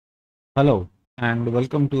Hello, and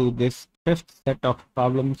welcome to this fifth set of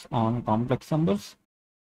problems on complex numbers.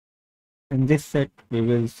 In this set, we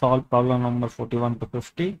will solve problem number 41 to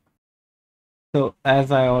 50. So,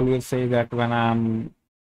 as I always say that when I'm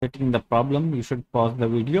hitting the problem, you should pause the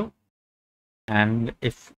video and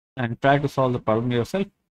try to solve the problem yourself.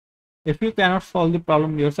 If you cannot solve the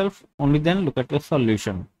problem yourself, only then look at the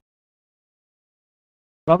solution.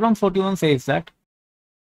 Problem 41 says that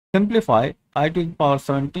simplify I to the power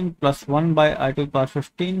 17 plus 1 by I to the power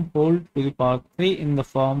 15 whole to the power 3 in the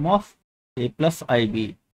form of a plus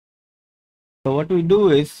ib. So what we do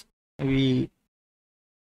is we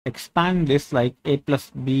expand this like a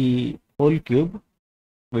plus b whole cube,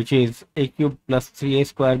 which is a cube plus 3a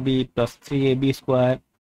square b plus 3ab square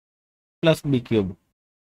plus b cube.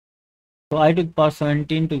 So I to the power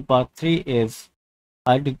 17 to the power 3 is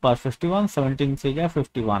I to the power 51, 17 3 are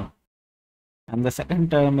 51. And the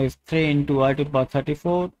second term is 3 into I to the power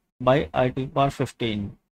 34 by I to the power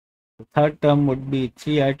 15. The third term would be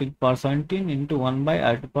 3 I to the power 17 into 1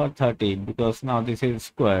 by I to the power 13, because now this is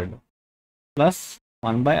squared, plus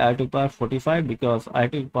 1 by I to the power 45, because I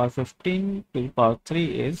to the power 15 to the power 3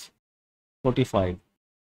 is 45.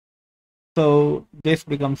 So this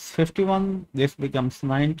becomes 51, this becomes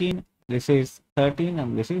 19, this is 13,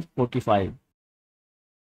 and this is 45.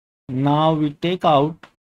 Now we take out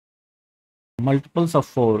multiples of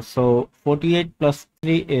 4. So 48 plus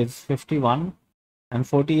 3 is 51, and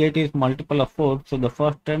 48 is multiple of 4. So the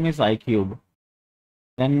first term is I cube.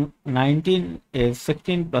 Then 19 is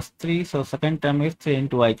 16 plus 3. So second term is 3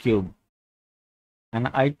 into I cube. And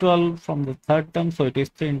I12 from the third term, so it is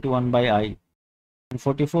 3 into 1 by I. And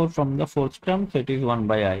 44 from the fourth term, so it is 1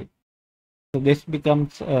 by I. So this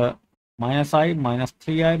becomes minus I, minus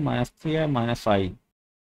 3I, minus 3I, minus I,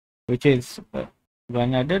 which is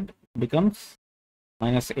when added becomes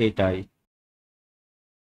minus 8I.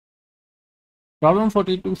 Problem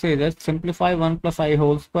 42 says that simplify 1 plus I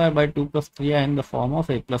whole square by 2 plus 3I in the form of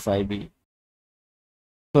a plus IB.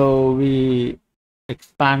 So we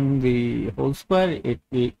expand the whole square, it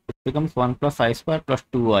becomes 1 plus I square plus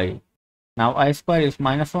 2I. Now I square is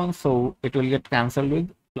minus 1, so it will get cancelled with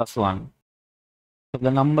plus 1. So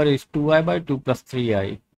the number is 2I by 2 plus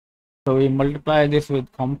 3I. So we multiply this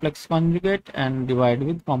with complex conjugate and divide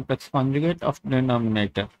with complex conjugate of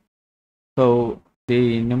denominator. So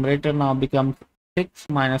the numerator now becomes 6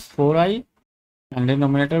 minus 4I, and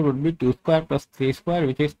denominator would be 2 square plus 3 square,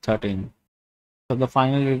 which is 13. So the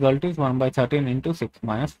final result is 1 by 13 into 6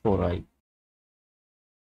 minus 4I.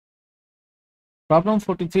 Problem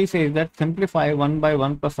 43 says that simplify 1 by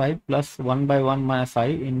 1 plus I plus 1 by 1 minus I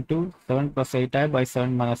into 7 plus 8I by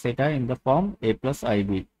 7 minus 8I in the form a plus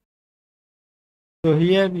ib. So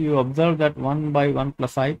here you observe that 1 by 1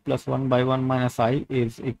 plus I plus 1 by 1 minus I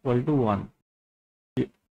is equal to 1.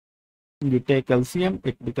 You take LCM,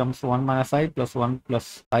 it becomes 1 minus I plus 1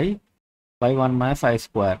 plus I by 1 minus I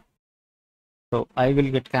square. So I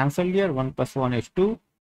will get cancelled here, 1 plus 1 is 2,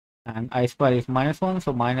 and I square is minus 1,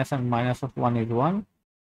 so minus and minus of 1 is 1.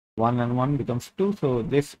 1 and 1 becomes 2, so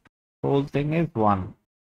this whole thing is 1.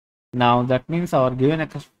 Now that means our given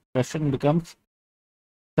expression becomes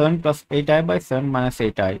 7 plus 8I by 7 minus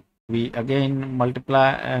 8I. We again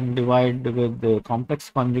multiply and divide with the complex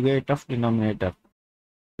conjugate of denominator.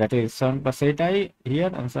 That is 7 plus 8I here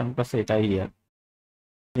and 7 plus 8I here.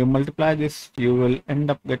 You multiply this, you will end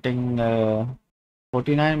up getting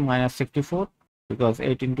 49 minus 64, because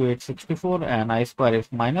 8 into 8 64, and I square is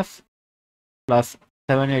minus, plus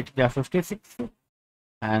 7 8 is 56,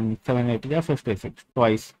 and 7 8 is 56,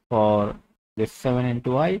 twice for this 7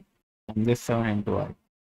 into I and this 7 into I.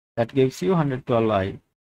 That gives you 112I,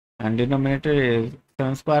 and denominator is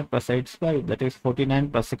 7 square plus 8 square, that is 49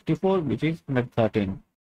 plus 64, which is 113.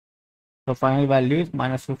 So final value is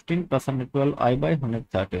minus 15 plus 112I by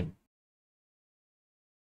 113.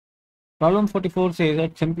 Problem 44 says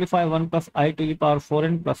that simplify 1 plus I to the power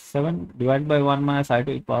 4n plus 7 divided by 1 minus I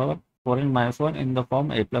to the power 4n minus 1 in the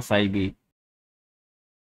form a plus ib.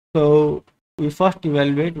 So we first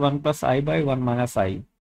evaluate 1 plus I by 1 minus I.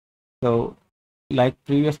 So like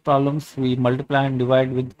previous problems, we multiply and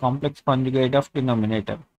divide with complex conjugate of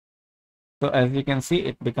denominator. So as you can see,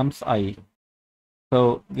 it becomes I.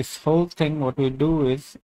 So this whole thing, what we do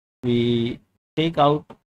is we take out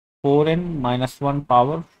 4n minus 1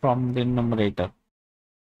 power from the numerator.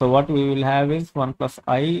 So what we will have is 1 plus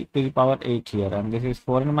I to the power 8 here, and this is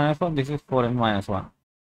 4n minus 1, this is 4n minus 1.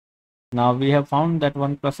 Now we have found that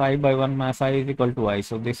 1 plus I by 1 minus I is equal to I.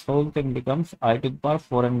 So this whole thing becomes I to the power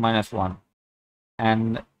 4n minus 1.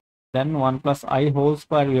 And then 1 plus I whole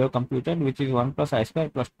square we have computed, which is 1 plus I square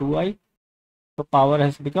plus 2I. So power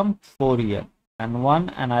has become 4 here. and 1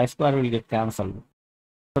 and I square will get cancelled.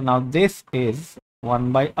 So now this is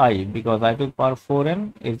 1 by I, because I to the power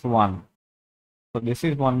 4n is 1. So this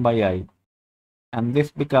is 1 by I, and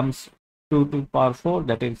this becomes 2 to the power 4,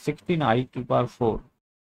 that is 16I to the power 4.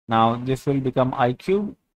 Now this will become I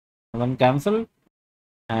cube, 1 cancel,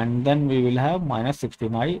 and then we will have minus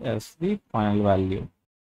 16I as the final value.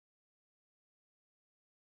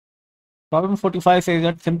 Problem 45 says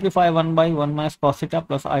that simplify 1 by 1 minus cos theta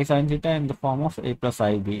plus I sin theta in the form of a plus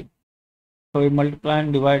ib. So we multiply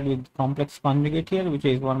and divide with complex conjugate here, which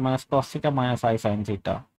is 1 minus cos theta minus I sin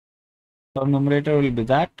theta. So numerator will be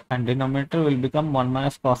that, and denominator will become 1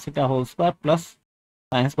 minus cos theta whole square plus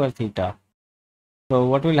sin square theta. So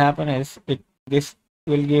what will happen is, this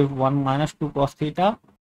will give 1 minus 2 cos theta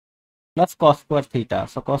plus cos square theta.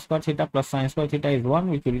 So cos square theta plus sin square theta is 1,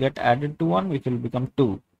 which will get added to 1, which will become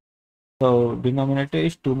 2. So denominator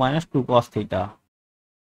is 2 minus 2 cos theta.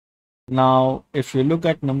 Now, if you look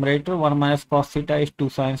at numerator, 1 minus cos theta is 2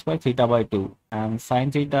 sin square theta by 2, and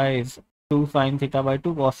sin theta is 2 sin theta by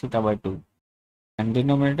 2 cos theta by 2, and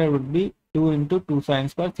denominator would be 2 into 2 sin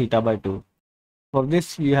square theta by 2. For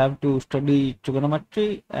this, you have to study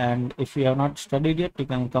trigonometry, and if you have not studied yet, you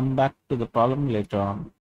can come back to the problem later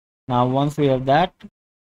on. Now, once we have that,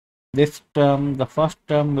 this term, the first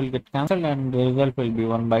term will get cancelled and the result will be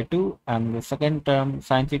 1 by 2, and the second term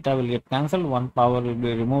sin theta will get cancelled, 1 power will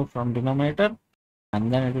be removed from denominator,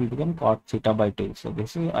 and then it will become cot theta by 2. So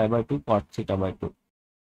this is I by 2 cot theta by 2.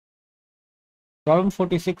 Problem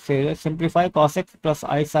 46 says simplify cos x plus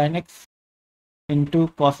I sin x into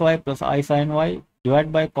cos y plus I sin y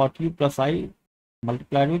divided by cot u plus I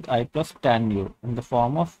multiplied with I plus tan u in the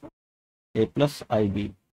form of a plus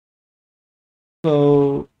ib.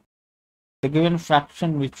 So the given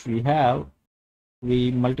fraction which we have, we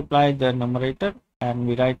multiply the numerator and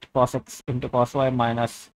we write cos x into cos y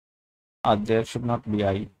minus, there should not be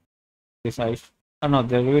I. This I, no,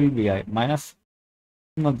 there will be I minus,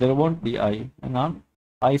 no, there won't be I. Hang on,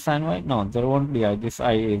 I sin y, no, there won't be I. This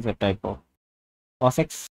I is a typo. Cos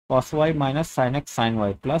x cos y minus sin x sin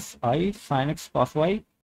y plus I sin x cos y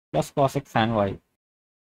plus cos x sin y.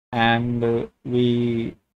 And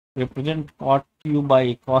we represent cot u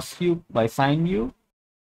by cos u by sin u,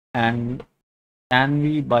 and tan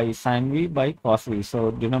v by sin v by cos v.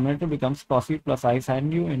 So denominator becomes cos v plus I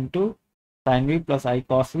sin u into sin v plus I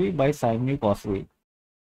cos v by sin u cos v.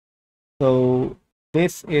 So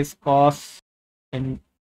this is cos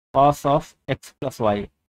of x plus y,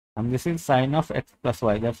 and this is sin of x plus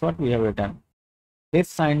y. That's what we have written. This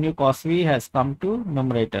sin u cos v has come to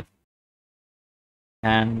numerator,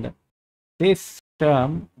 and this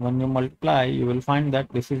term, when you multiply, you will find that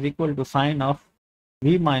this is equal to sin of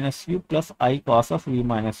v minus u plus I cos of v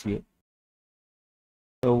minus u.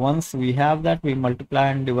 So once we have that, we multiply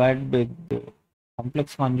and divide with the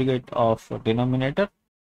complex conjugate of denominator,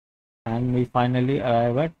 and we finally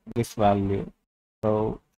arrive at this value.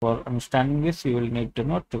 So for understanding this, you will need to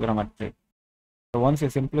know trigonometry. So once you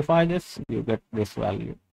simplify this, you get this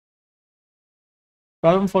value.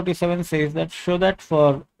 Problem 47 says that show that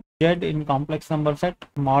for z in complex number set,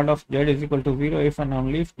 mod of z is equal to 0 if and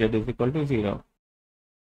only if z is equal to 0.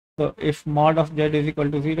 So if mod of z is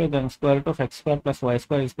equal to 0, then square root of x square plus y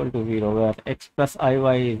square is equal to 0, where x plus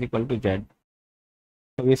iy is equal to z.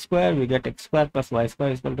 So we square, we get x square plus y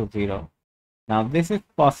square is equal to 0. Now this is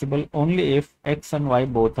possible only if x and y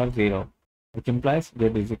both are 0, which implies z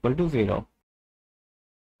is equal to 0.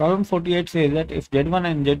 Problem 48 says that if z1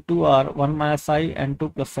 and z2 are 1 minus I and 2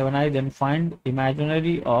 plus 7i, then find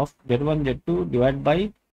imaginary of z1 z2 divided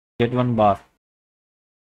by z1 bar.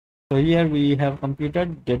 So here we have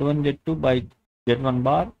computed z1 z2 by z1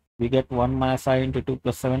 bar. We get 1 minus I into 2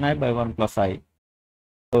 plus 7i by 1 plus I.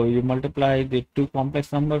 So you multiply the two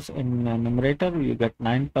complex numbers in numerator, you get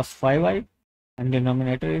 9 plus 5i, and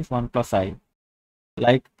denominator is 1 plus I.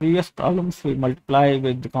 Like previous problems, we multiply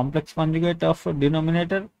with the complex conjugate of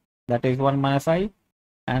denominator, that is 1 minus I,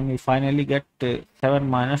 and we finally get 7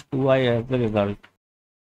 minus 2i as the result.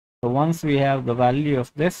 So once we have the value of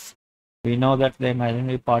this, we know that the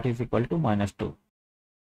imaginary part is equal to minus 2.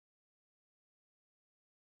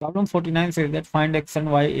 Problem 49 says that find x and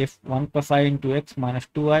y if 1 plus I into x minus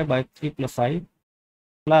 2i by 3 plus I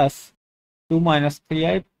plus 2 minus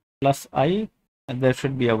 3i plus I, and there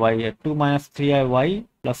should be a y here, 2 minus 3iy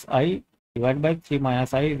plus I divided by 3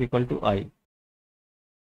 minus I is equal to I.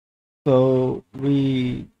 So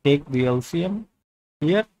we take the LCM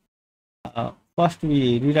here. First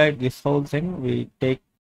we rewrite this whole thing. We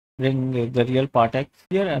bring the real part x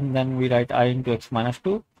here, and then we write I into x minus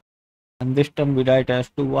 2. And this term we write as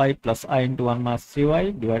 2y plus I into 1 minus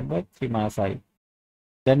 3y divided by 3 minus I.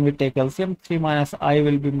 Then we take LCM. 3 minus I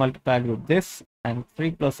will be multiplied with this, and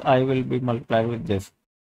 3 plus I will be multiplied with this.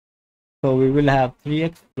 So we will have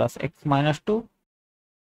 3x plus x minus 2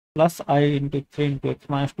 plus I into 3 into x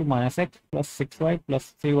minus 2 minus x plus 6y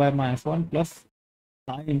plus 3y minus 1 plus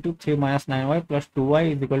I into 3 minus 9y plus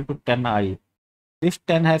 2y is equal to 10I. This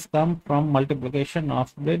 10 has come from multiplication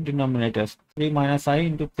of the denominators. 3 minus I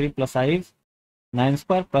into 3 plus I is 9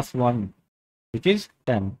 square plus 1, which is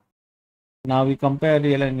 10. Now we compare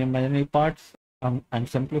real and imaginary parts and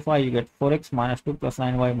simplify. You get 4x minus 2 plus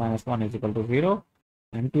 9y minus 1 is equal to 0,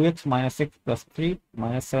 and 2x minus 6 plus 3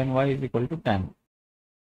 minus 7y is equal to 10.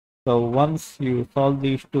 So once you solve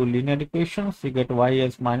these two linear equations, you get y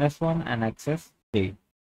as minus 1 and x as 3.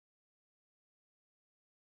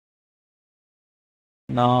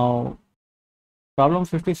 Now problem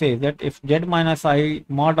 50 says that if z minus I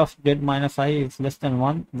mod of z minus I is less than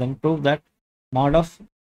 1, then prove that mod of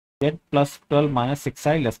z plus 12 minus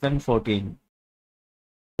 6i less than 14.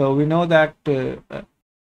 So we know that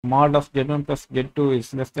mod of z1 plus z2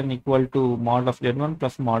 is less than equal to mod of z1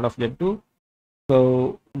 plus mod of z2.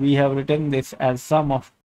 So we have written this as sum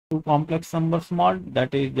of two complex numbers mod,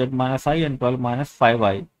 that is z minus I and 12 minus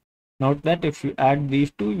 5i. Note that if you add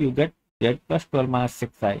these two, you get z plus 12 minus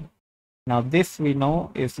 6i. Now this we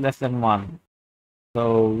know is less than 1.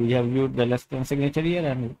 So we have used the less than signature here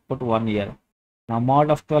and put 1 here. Now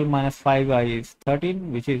mod of 12 minus 5i is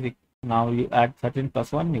 13, which is, now you add 13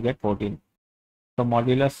 plus 1, you get 14. So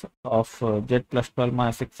modulus of z plus 12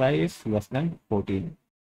 minus 6i is less than 14.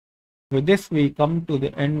 With this, we come to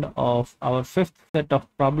the end of our fifth set of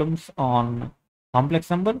problems on complex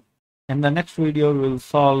number. In the next video, we will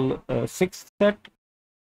solve sixth set.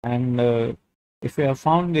 And if you have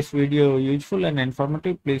found this video useful and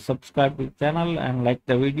informative, please subscribe to the channel and like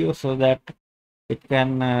the video so that it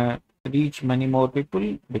can reach many more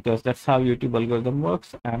people, because that's how YouTube algorithm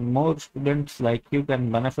works, and more students like you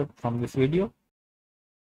can benefit from this video.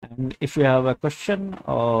 And if you have a question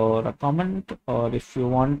or a comment, or if you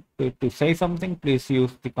want to say something, please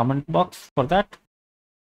use the comment box for that.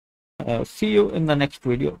 See you in the next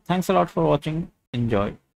video. Thanks a lot for watching.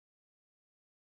 Enjoy.